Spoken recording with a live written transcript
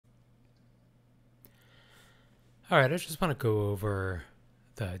All right, I just want to go over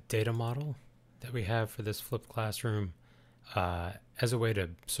the data model that we have for this flipped classroom as a way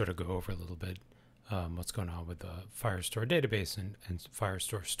to sort of go over a little bit what's going on with the Firestore database and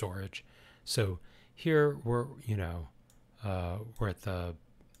Firestore storage. So here we're at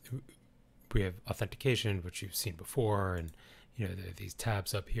we have authentication, which you've seen before, and there are these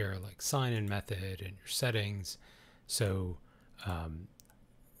tabs up here like sign-in method and your settings. So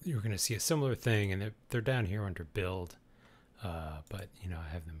you're going to see a similar thing, and they're down here under build, but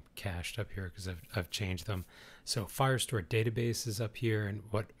I have them cached up here because I've changed them. So Firestore database is up here, and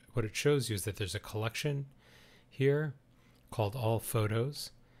what it shows you is that there's a collection here called all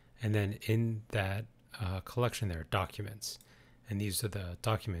photos, and then in that collection there are documents, and these are the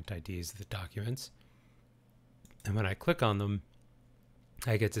document IDs of the documents. And when I click on them,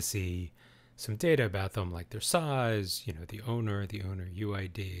 I get to see some data about them, like their size, the owner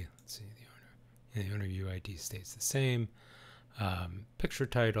UID. Let's see, the owner UID stays the same. Picture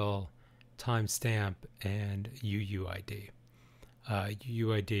title, timestamp, and UUID.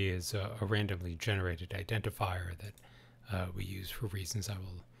 UUID is a randomly generated identifier that we use for reasons I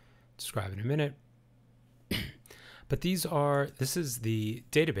will describe in a minute. But this is the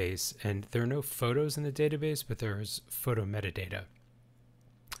database, and there are no photos in the database, but there's photo metadata.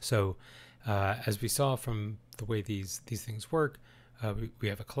 So as we saw from the way these things work, we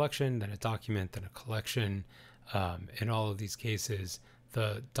have a collection, then a document, then a collection. In all of these cases,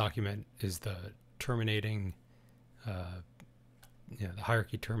 the document is the terminating, the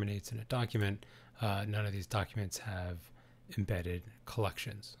hierarchy terminates in a document. None of these documents have embedded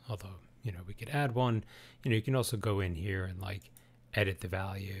collections, although we could add one. You can also go in here and edit the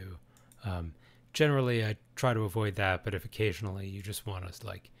value. Generally, I try to avoid that, but if occasionally you just want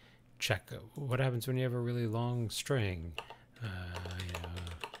to check what happens when you have a really long string,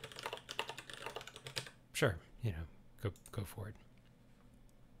 sure, go for it.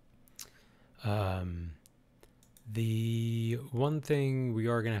 The one thing we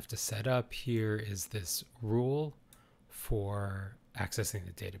are going to have to set up here is this rule for accessing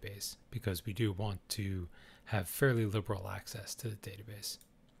the database, because we do want to have fairly liberal access to the database.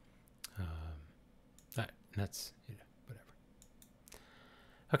 That's whatever.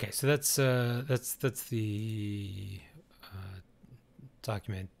 Okay, so that's the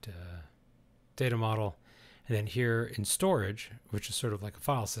document data model, and then here in storage, which is sort of like a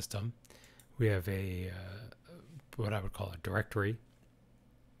file system, we have a what I would call a directory,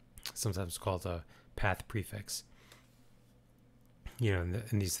 sometimes called a path prefix. And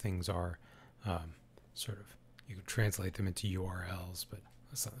these things are sort of, you can translate them into URLs, but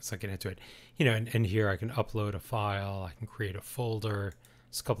let's not get into it. And here I can upload a file, I can create a folder.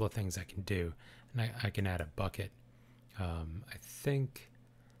 There's a couple of things I can do, and I can add a bucket. I think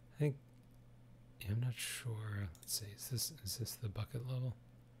I'm not sure. Let's see, is this the bucket level?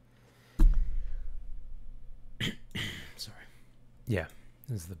 Sorry. Yeah,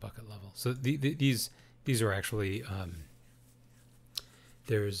 this is the bucket level. So these are actually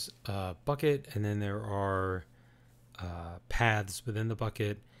there's a bucket, and then there are paths within the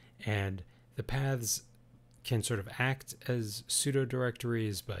bucket, and the paths can sort of act as pseudo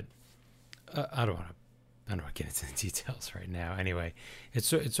directories, but I don't want to get into the details right now. Anyway, it's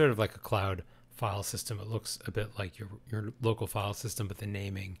sort of like a cloud file system. It looks a bit like your local file system, but the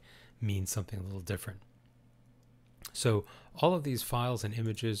naming means something a little different. So all of these files and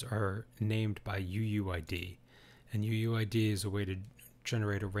images are named by UUID, and UUID is a way to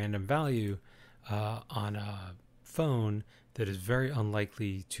generate a random value on a phone that is very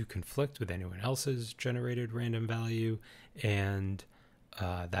unlikely to conflict with anyone else's generated random value, and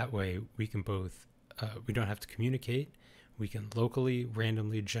that way we can both we don't have to communicate. We can locally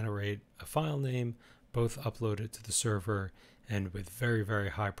randomly generate a file name, both upload it to the server, and with very, very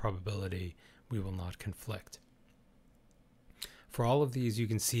high probability we will not conflict. For all of these, you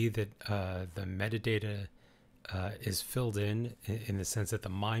can see that the metadata is filled in the sense that the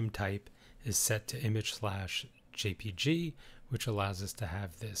MIME type is set to image/JPG, which allows us to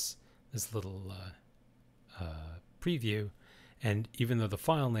have this little preview. And even though the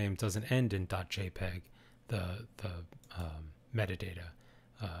file name doesn't end in .jpeg, the metadata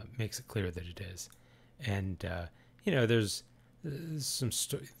makes it clear that it is. And there's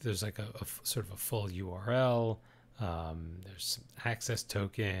there's like a sort of a full URL. There's some access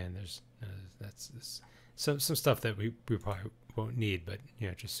token. There's that's some stuff that we probably won't need, but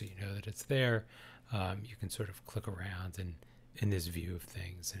just so you know that it's there. You can sort of click around and in this view of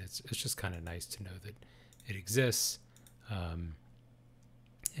things, and it's just kind of nice to know that it exists.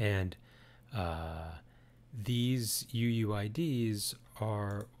 And these UUIDs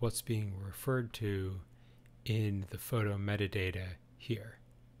are what's being referred to in the photo metadata here.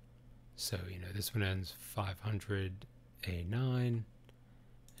 So, this one ends 500A9,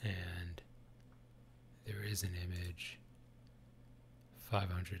 and there is an image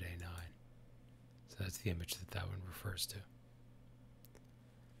 500A9. So that's the image that one refers to.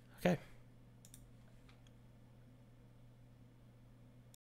 Okay.